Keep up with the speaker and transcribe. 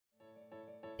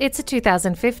It's a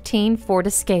 2015 Ford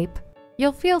Escape.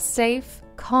 You'll feel safe,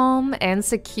 calm, and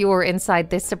secure inside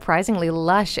this surprisingly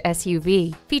lush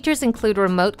SUV. Features include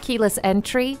remote keyless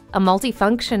entry, a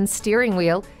multifunction steering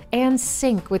wheel, and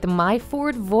sync with My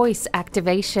Ford voice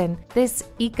activation. This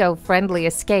eco-friendly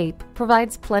Escape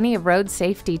provides plenty of road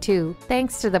safety too,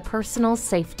 thanks to the personal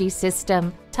safety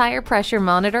system, tire pressure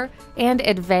monitor, and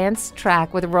advanced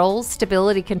track with roll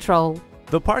stability control.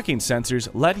 The parking sensors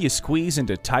let you squeeze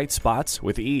into tight spots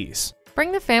with ease.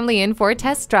 Bring the family in for a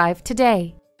test drive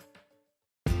today.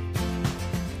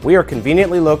 We are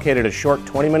conveniently located a short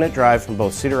 20-minute drive from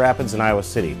both Cedar Rapids and Iowa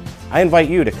City. I invite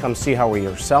you to come see how we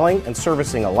are selling and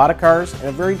servicing a lot of cars in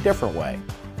a very different way.